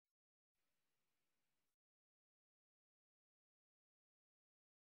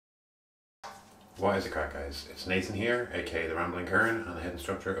What is the crack, guys? It's Nathan here, aka the Rambling Kern, and the head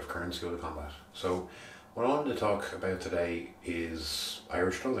instructor of Kern School of Combat. So, what I wanted to talk about today is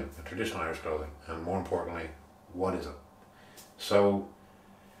Irish clothing, traditional Irish clothing, and more importantly, what is it? So,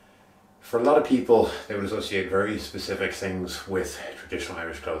 for a lot of people, they would associate very specific things with traditional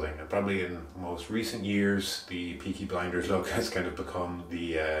Irish clothing, and probably in most recent years, the Peaky Blinders look has kind of become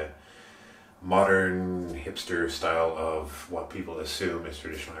the modern hipster style of what people assume is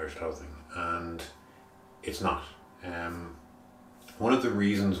traditional Irish clothing, and it's not. One of the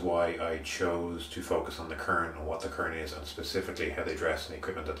reasons why I chose to focus on the Kern and what the Kern is, and specifically how they dress and the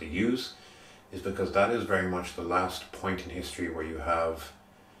equipment that they use, is because that is very much the last point in history where you have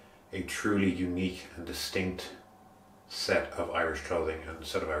a truly unique and distinct set of Irish clothing and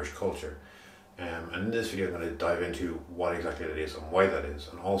set of Irish culture. And in this video I'm going to dive into what exactly that is and why that is,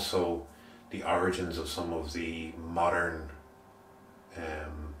 and also the origins of some of the modern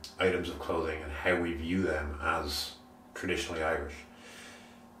items of clothing and how we view them as traditionally Irish.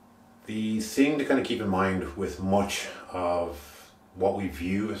 The thing to kind of keep in mind with much of what we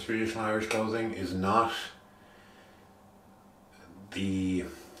view as traditional Irish clothing is not the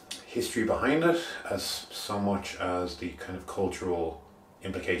history behind it as so much as the kind of cultural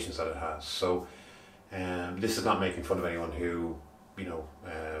implications that it has. So this is not making fun of anyone who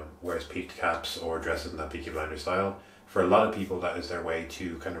wears peaked caps or dresses in that Peaky Blinders style. For a lot of people, that is their way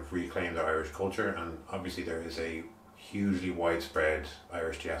to kind of reclaim their Irish culture, and obviously there is a hugely widespread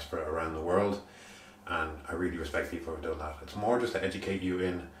Irish diaspora around the world, and I really respect people for doing that. It's more just to educate you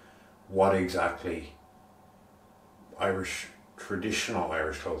in what exactly traditional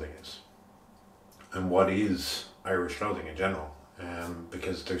Irish clothing is, and what is Irish clothing in general.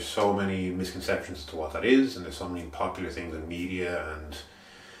 Because there's so many misconceptions as to what that is, and there's so many popular things in media and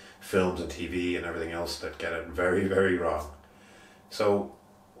films and TV and everything else that get it very, very wrong. So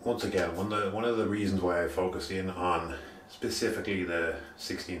once again, one of the reasons why I focus in on specifically the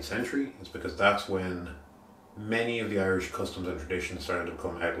 16th century is because that's when many of the Irish customs and traditions started to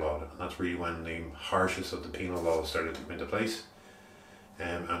become outlawed, and that's really when the harshest of the penal laws started to come into place.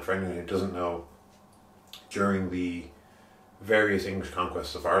 And for anyone who doesn't know, during the various English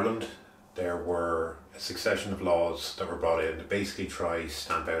conquests of Ireland, there were a succession of laws that were brought in to basically try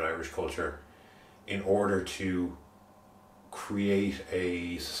stamp out Irish culture in order to create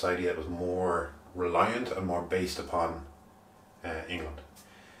a society that was more reliant and more based upon England,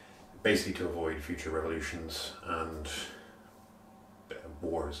 basically to avoid future revolutions and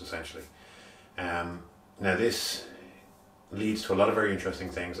wars, essentially. Now this leads to a lot of very interesting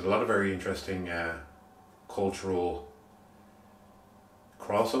things, and a lot of very interesting cultural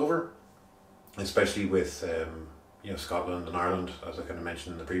crossover, especially with Scotland and Ireland, as I kind of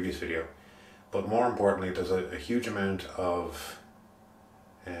mentioned in the previous video. But more importantly, there's a huge amount of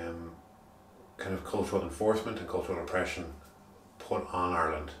kind of cultural enforcement and cultural oppression put on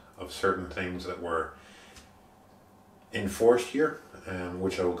Ireland of certain things that were enforced here,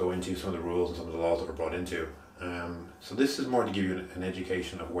 which I will go into some of the rules and some of the laws that were brought into. So this is more to give you an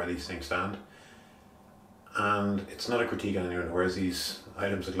education of where these things stand. And it's not a critique on anyone who wears these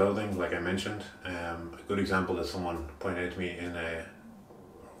items of clothing, like I mentioned. A good example that someone pointed out to me in a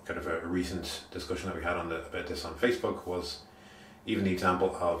kind of a recent discussion that we had about this on Facebook was even the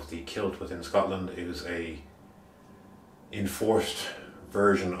example of the kilt within Scotland. It was a enforced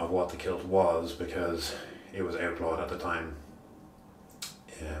version of what the kilt was because it was outlawed at the time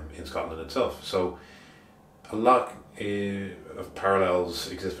in Scotland itself. So a lot of parallels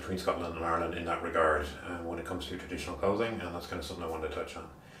exist between Scotland and Ireland in that regard when it comes to traditional clothing, and that's kind of something I wanted to touch on.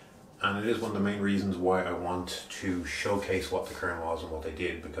 And it is one of the main reasons why I want to showcase what the Kern was and what they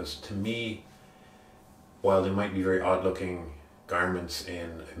did, because to me, while they might be very odd looking garments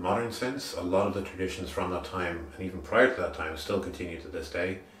in a modern sense, a lot of the traditions from that time and even prior to that time still continue to this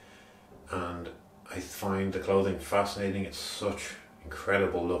day. And I find the clothing fascinating. It's such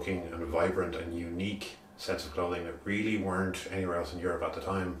incredible looking and vibrant and unique sets of clothing that really weren't anywhere else in Europe at the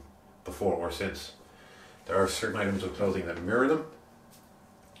time, before or since. There are certain items of clothing that mirror them,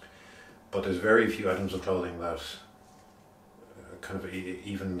 but there's very few items of clothing that kind of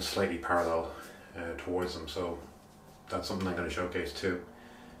even slightly parallel towards them. So that's something I'm going to showcase too.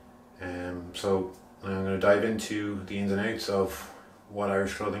 So I'm going to dive into the ins and outs of what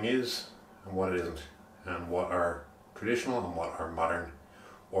Irish clothing is and what it isn't, and what are traditional and what are modern,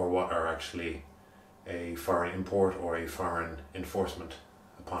 or what are actually a foreign import or a foreign enforcement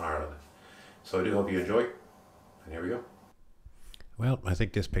upon Ireland. So I do hope you enjoy, and here we go. Well, I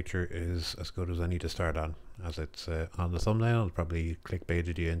think this picture is as good as I need to start on, as it's on the thumbnail. It'll probably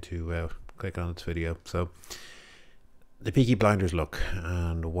clickbaited you into click on this video. So the Peaky Blinders look,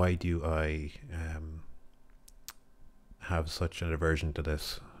 and why do I have such an aversion to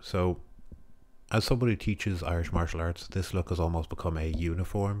this? So, as somebody who teaches Irish martial arts, this look has almost become a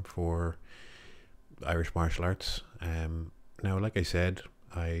uniform for Irish martial arts. Now, like I said,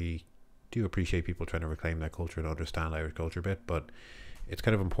 I do appreciate people trying to reclaim their culture and understand Irish culture a bit, but it's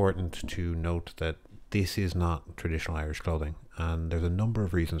kind of important to note that this is not traditional Irish clothing, and there's a number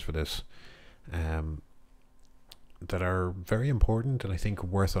of reasons for this that are very important and I think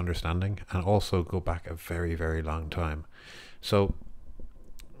worth understanding, and also go back a very, very long time. So,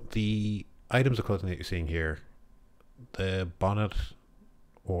 the items of clothing that you're seeing here, the bonnet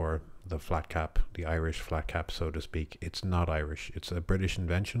or the flat cap, the Irish flat cap, so to speak, it's not Irish. It's a British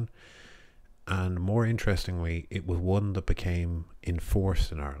invention. And more interestingly, it was one that became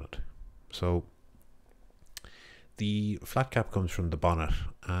enforced in Ireland. So the flat cap comes from the bonnet,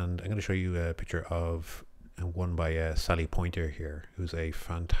 and I'm going to show you a picture of one by Sally Pointer here, who's a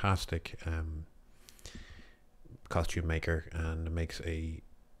fantastic costume maker and makes a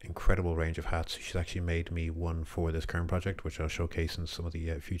incredible range of hats. She's actually made me one for this Kern project, which I'll showcase in some of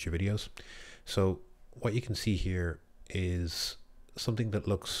the future videos. So what you can see here is something that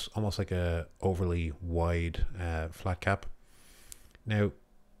looks almost like a overly wide flat cap. Now,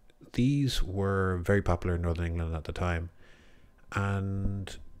 these were very popular in Northern England at the time,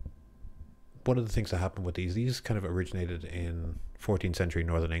 and one of the things that happened with these kind of originated in 14th century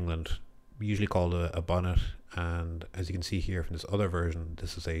Northern England, usually called a bonnet, and as you can see here from this other version,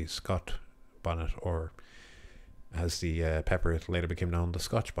 this is a Scot bonnet, or as the pepper later became known, the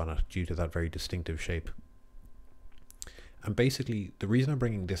Scotch bonnet, due to that very distinctive shape. And basically, the reason I'm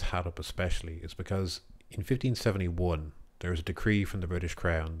bringing this hat up especially is because in 1571, there was a decree from the British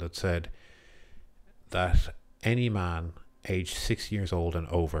Crown that said that any man aged 6 years old and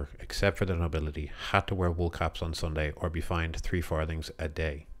over, except for the nobility, had to wear wool caps on Sunday or be fined 3 farthings a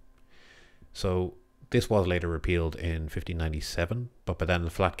day. So this was later repealed in 1597, but by then the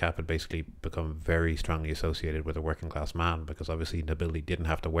flat cap had basically become very strongly associated with a working class man, because obviously nobility didn't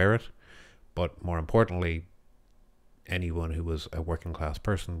have to wear it, but more importantly, anyone who was a working class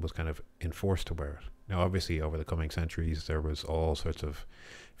person was kind of enforced to wear it. Now obviously over the coming centuries there was all sorts of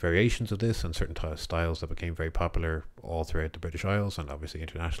variations of this and certain styles that became very popular all throughout the British Isles and obviously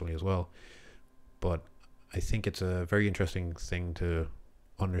internationally as well. But I think it's a very interesting thing to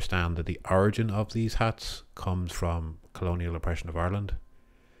understand that the origin of these hats comes from colonial oppression of Ireland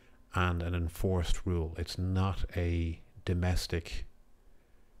and an enforced rule. It's not a domestic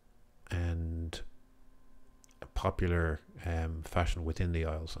and popular fashion within the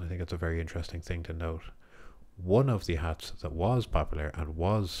Isles. And I think it's a very interesting thing to note. One of the hats that was popular and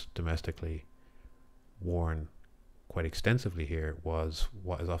was domestically worn quite extensively here was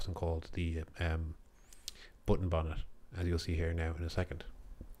what is often called the button bonnet, as you'll see here now in a second.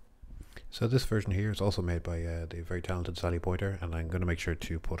 So this version here is also made by the very talented Sally Pointer, and I'm going to make sure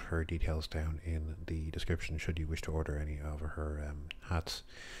to put her details down in the description should you wish to order any of her hats.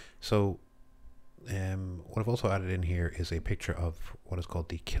 So what I've also added in here is a picture of what is called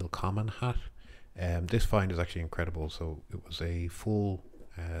the Kilcommon hat. This find is actually incredible. So it was a full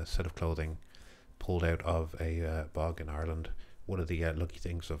set of clothing pulled out of a bog in Ireland. One of the lucky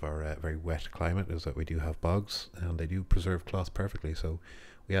things of our very wet climate is that we do have bogs, and they do preserve cloth perfectly. So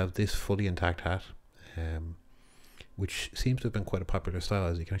we have this fully intact hat, which seems to have been quite a popular style,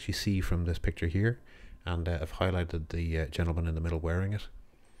 as you can actually see from this picture here, and I've highlighted the gentleman in the middle wearing it.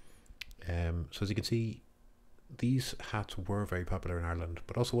 So as you can see, these hats were very popular in Ireland,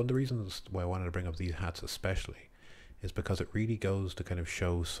 but also one of the reasons why I wanted to bring up these hats especially is because it really goes to kind of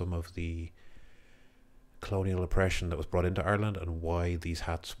show some of the colonial oppression that was brought into Ireland and why these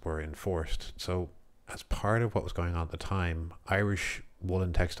hats were enforced. So as part of what was going on at the time, Irish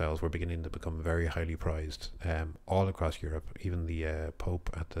woolen textiles were beginning to become very highly prized all across Europe. Even the Pope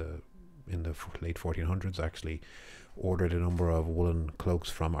in the late 1400s actually ordered a number of woolen cloaks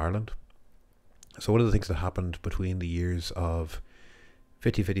from Ireland. So one of the things that happened between the years of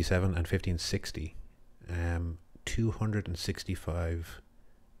 1557 and 1560,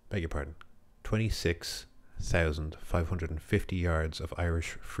 26,550 yards of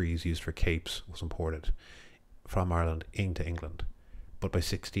Irish frieze used for capes was imported from Ireland into England. But by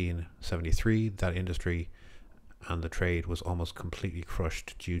 1673, that industry and the trade was almost completely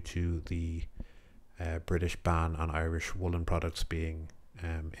crushed due to the British ban on Irish woolen products being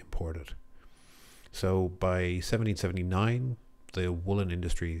imported. So by 1779, the woolen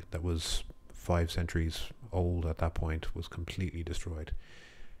industry that was 5 centuries old at that point was completely destroyed,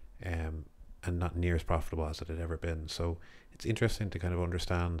 and not near as profitable as it had ever been. So it's interesting to kind of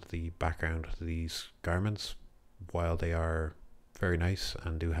understand the background to these garments, while they are very nice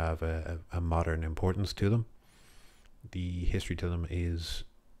and do have a modern importance to them, the history to them is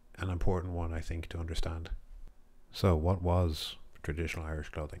an important one, I think, to understand. So, what was traditional Irish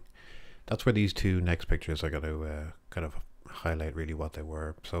clothing? That's where these two next pictures are going to kind of highlight really what they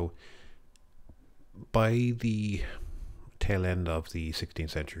were. So, by the tail end of the 16th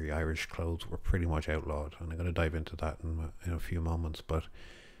century, Irish clothes were pretty much outlawed, and I'm going to dive into that in a few moments. But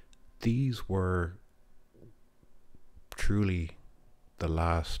these were truly the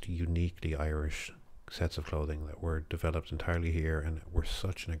last uniquely Irish sets of clothing that were developed entirely here, and were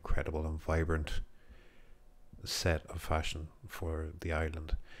such an incredible and vibrant set of fashion for the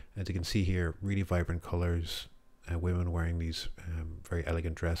island. As you can see here, really vibrant colours, women wearing these very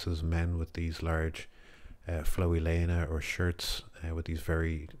elegant dresses, men with these large flowy leina or shirts with these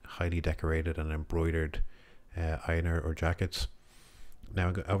very highly decorated and embroidered ironer or jackets.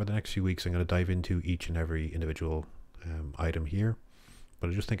 Now, over the next few weeks, I'm going to dive into each and every individual item here, but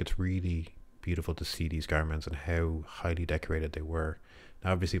I just think it's really beautiful to see these garments and how highly decorated they were.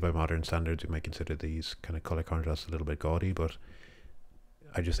 Now, obviously, by modern standards, we might consider these kind of color contrasts a little bit gaudy, but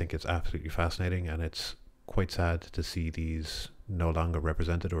I just think it's absolutely fascinating, and it's quite sad to see these no longer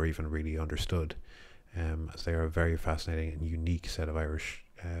represented or even really understood, as they are a very fascinating and unique set of Irish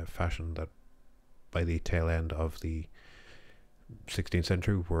fashion that by the tail end of the 16th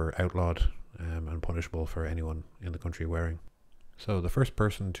century were outlawed and punishable for anyone in the country wearing. So the first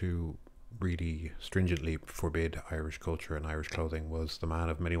person to really stringently forbid Irish culture and Irish clothing was the man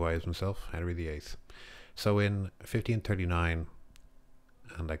of many wives himself, Henry VIII. So in 1539,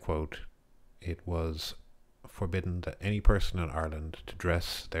 and I quote, it was forbidden that any person in Ireland to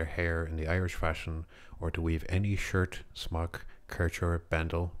dress their hair in the Irish fashion or to weave any shirt, smock, kerchior,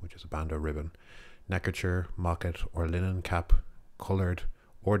 bandle, which is a band or ribbon, neckerchief, mocket, or linen cap, coloured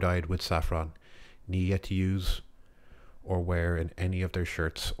or dyed with saffron, ne yet to use or wear in any of their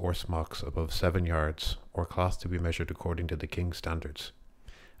shirts or smocks above 7 yards, or cloth to be measured according to the king's standards,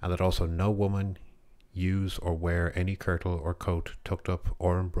 and that also no woman use or wear any kirtle or coat tucked up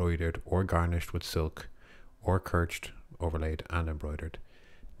or embroidered or garnished with silk, or kirched, overlaid and embroidered,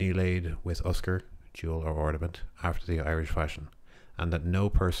 ne laid with usker, jewel or ornament, after the Irish fashion, and that no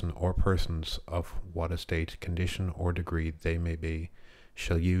person or persons of what estate, condition or degree they may be,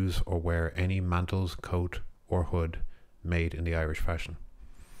 shall use or wear any mantles, coat or hood made in the Irish fashion.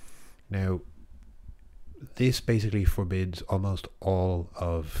 Now, this basically forbids almost all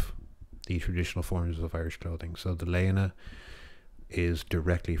of the traditional forms of Irish clothing. So the leina is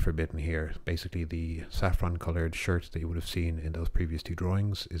directly forbidden here. Basically, the saffron coloured shirt that you would have seen in those previous two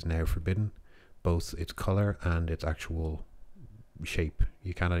drawings is now forbidden, both its colour and its actual shape.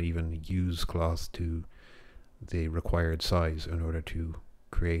 You cannot even use cloth to the required size in order to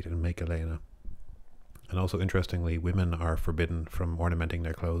create and make a leina. And also, interestingly, women are forbidden from ornamenting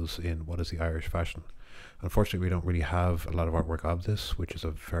their clothes in what is the Irish fashion. Unfortunately, we don't really have a lot of artwork of this, which is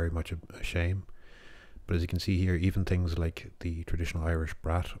very much a shame. But as you can see here, even things like the traditional Irish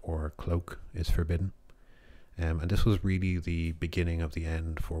brat or cloak is forbidden. And this was really the beginning of the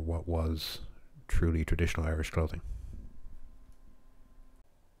end for what was truly traditional Irish clothing.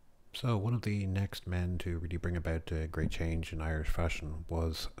 So one of the next men to really bring about a great change in Irish fashion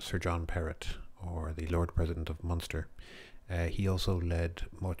was Sir John Perrott, or the Lord President of Munster. He also led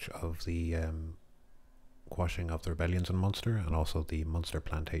much of the quashing of the rebellions in Munster and also the Munster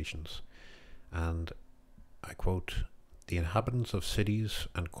plantations. And I quote, "The inhabitants of cities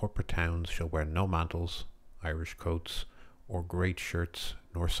and corporate towns shall wear no mantles, Irish coats, or great shirts,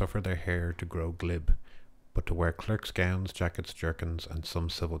 nor suffer their hair to grow glib, but to wear clerks' gowns, jackets, jerkins, and some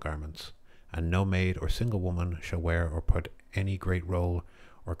civil garments. And no maid or single woman shall wear or put any great roll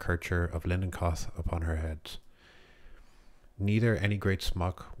or kerchier of linen cloth upon her heads, neither any great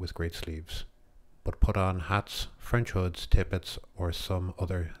smock with great sleeves, but put on hats, French hoods, tippets, or some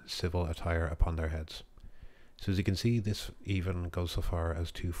other civil attire upon their heads." So as you can see, this even goes so far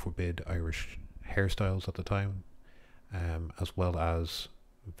as to forbid Irish hairstyles at the time, as well as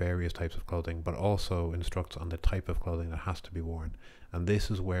various types of clothing, but also instructs on the type of clothing that has to be worn. And this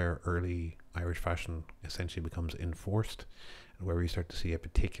is where early Irish fashion essentially becomes enforced, and where we start to see a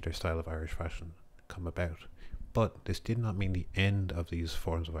particular style of Irish fashion come about. But this did not mean the end of these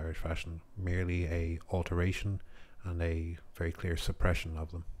forms of Irish fashion, merely a alteration and a very clear suppression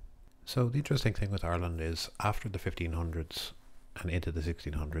of them. So the interesting thing with Ireland is, after the 1500s and into the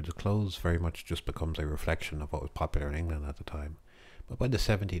 1600s, clothes very much just becomes a reflection of what was popular in England at the time. But by the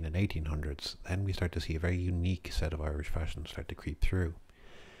 17 and 1800s, then we start to see a very unique set of Irish fashion start to creep through.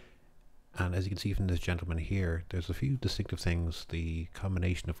 And as you can see from this gentleman here, there's a few distinctive things. The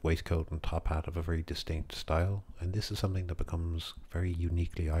combination of waistcoat and top hat have a very distinct style, and this is something that becomes very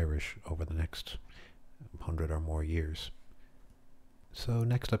uniquely Irish over the next 100 or more years. So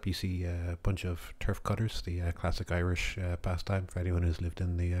next up you see a bunch of turf cutters, the classic Irish pastime for anyone who's lived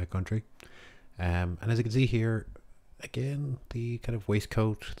in the country. And as you can see here, again, the kind of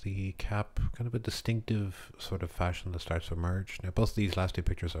waistcoat, the cap, kind of a distinctive sort of fashion that starts to emerge. Now both of these last two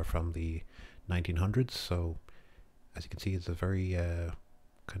pictures are from the 1900s, so as you can see it's a very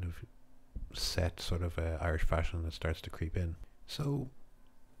kind of set sort of Irish fashion that starts to creep in. So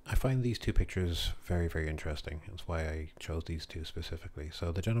I find these two pictures very, very interesting. That's why I chose these two specifically.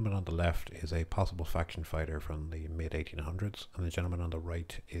 So the gentleman on the left is a possible faction fighter from the mid 1800s, and the gentleman on the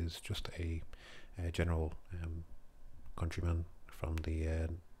right is just a general countryman from the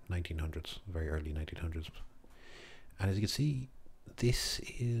 1900s, very early 1900s. And as you can see, this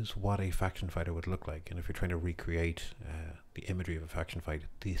is what a faction fighter would look like. And if you're trying to recreate the imagery of a faction fight,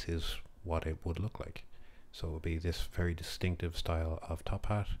 this is what it would look like. So it would be this very distinctive style of top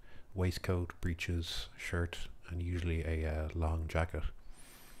hat, waistcoat, breeches, shirt, and usually a long jacket.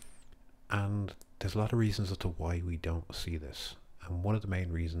 And there's a lot of reasons as to why we don't see this. And one of the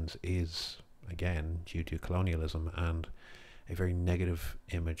main reasons is, again, due to colonialism and a very negative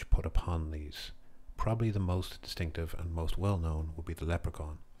image put upon these. Probably the most distinctive and most well known would be the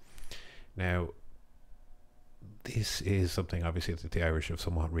leprechaun. Now, this is something obviously that the Irish have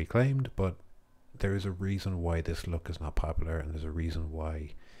somewhat reclaimed, but there is a reason why this look is not popular, and there's a reason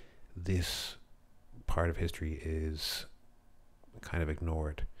why this part of history is kind of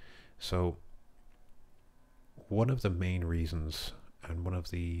ignored. So one of the main reasons, and one of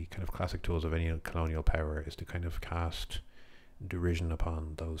the kind of classic tools of any colonial power, is to kind of cast derision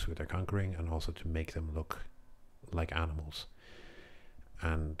upon those who they're conquering, and also to make them look like animals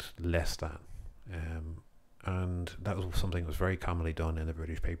and less than. And that was something that was very commonly done in the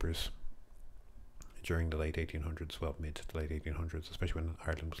British papers during the late 1800s, well, mid to late 1800s, especially when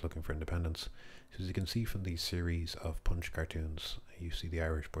Ireland was looking for independence. So as you can see from these series of Punch cartoons, you see the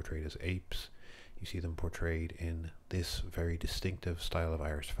Irish portrayed as apes. You see them portrayed in this very distinctive style of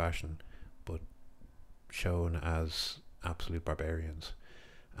Irish fashion, but shown as absolute barbarians.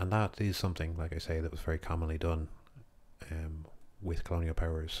 And that is something, like I say, that was very commonly done with colonial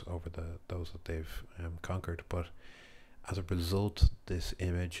powers over those that they've conquered. But as a result, this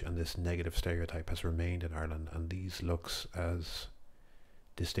image and this negative stereotype has remained in Ireland, and these looks, as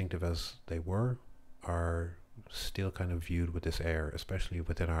distinctive as they were, are still kind of viewed with this air, especially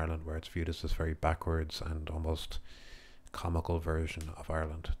within Ireland, where it's viewed as this very backwards and almost comical version of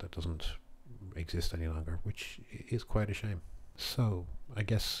Ireland that doesn't exist any longer, which is quite a shame. So I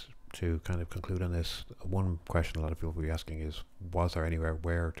guess to kind of conclude on this, one question a lot of people will be asking is, was there anywhere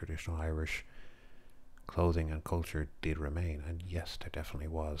where traditional Irish clothing and culture did remain? And yes, there definitely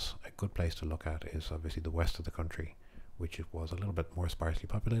was. A good place to look at is obviously the west of the country, which it was a little bit more sparsely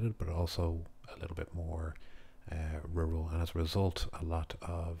populated, but also a little bit more rural, and as a result a lot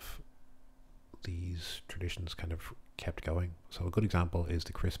of these traditions kind of kept going. So a good example is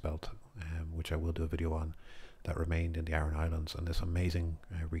the Chris belt, which I will do a video on, that remained in the Aran Islands, and this amazing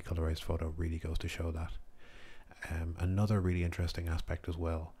recolorized photo really goes to show that. Another really interesting aspect as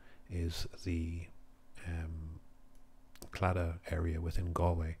well is the Claddagh area within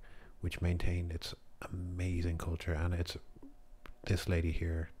Galway, which maintained its amazing culture. And it's this lady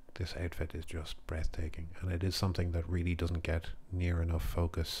here, this outfit is just breathtaking, and it is something that really doesn't get near enough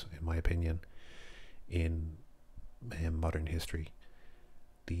focus, in my opinion, in modern history.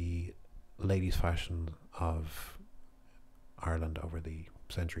 The ladies' fashion of Ireland over the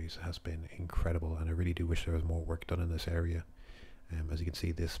centuries has been incredible, and I really do wish there was more work done in this area. As you can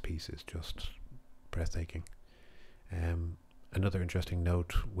see, this piece is just breathtaking. Another interesting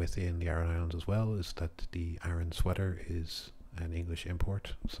note within the Aran Islands as well is that the Aran sweater is an English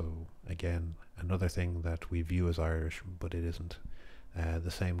import. So again, another thing that we view as Irish, but it isn't.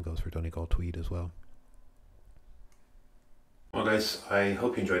 The same goes for Donegal tweed as well. Well guys, I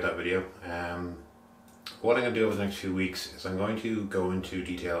hope you enjoyed that video. What I'm going to do over the next few weeks is I'm going to go into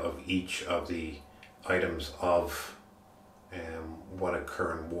detail of each of the items of what a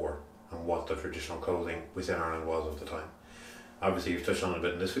Kern wore and what the traditional clothing within Ireland was of the time. Obviously you've touched on it a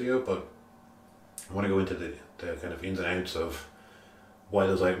bit in this video, but I want to go into the kind of ins and outs of why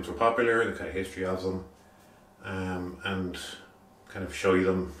those items were popular, the kind of history of them, and kind of show you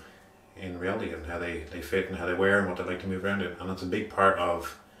them in reality and how they fit and how they wear and what they like to move around in. And that's a big part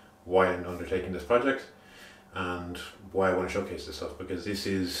of why I'm undertaking this project and why I want to showcase this stuff, because this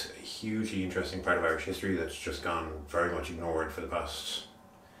is a hugely interesting part of Irish history that's just gone very much ignored for the past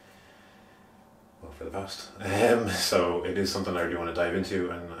well, for the past. So it is something I really want to dive into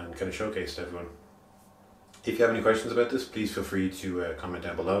and kind of showcase to everyone. If you have any questions about this, please feel free to comment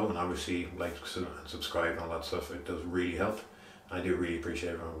down below, and obviously like and subscribe and all that stuff. It does really help. I do really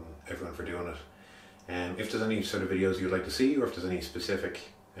appreciate everyone for doing it. If there's any sort of videos you'd like to see, or if there's any specific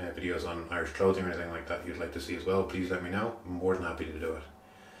videos on Irish clothing or anything like that you'd like to see as well, please let me know. I'm more than happy to do it.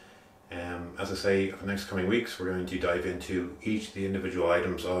 As I say, for the next coming weeks, we're going to dive into each of the individual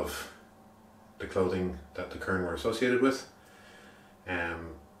items of the clothing that the Kern were associated with,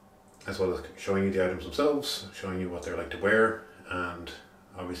 as well as showing you the items themselves, showing you what they're like to wear, and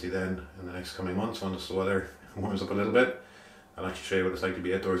obviously then in the next coming months, once the weather warms up a little bit, I'll actually show you what it's like to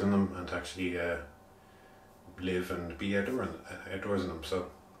be outdoors in them and to actually live and be outdoors in them. So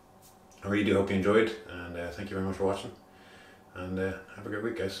I really do hope you enjoyed, and thank you very much for watching, and have a great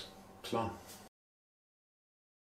week, guys. Slán.